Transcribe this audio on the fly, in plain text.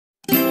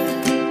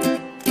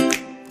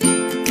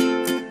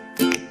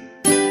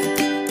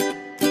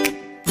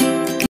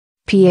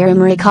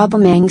Pierre-Emerick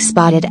Aubameyang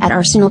spotted at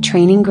Arsenal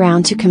training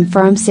ground to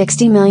confirm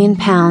 £60 million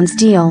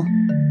deal.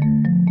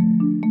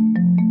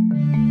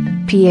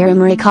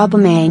 Pierre-Emerick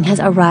Aubameyang has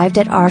arrived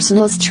at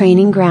Arsenal's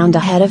training ground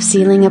ahead of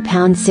sealing a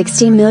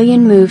 £60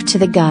 million move to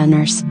the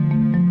Gunners.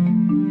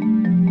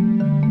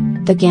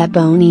 The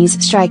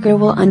Gabonese striker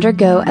will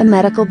undergo a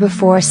medical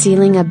before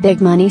sealing a big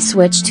money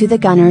switch to the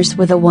Gunners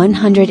with a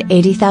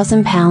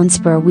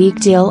 £180,000 per week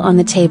deal on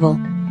the table.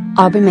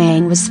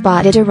 Aubameyang was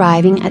spotted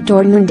arriving at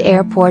Dortmund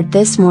airport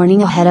this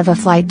morning ahead of a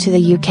flight to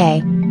the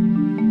UK.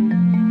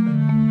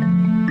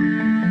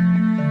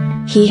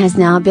 He has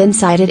now been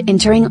sighted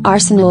entering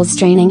Arsenal's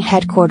training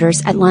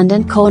headquarters at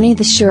London Colney,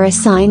 the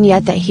surest sign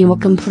yet that he will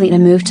complete a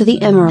move to the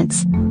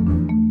Emirates.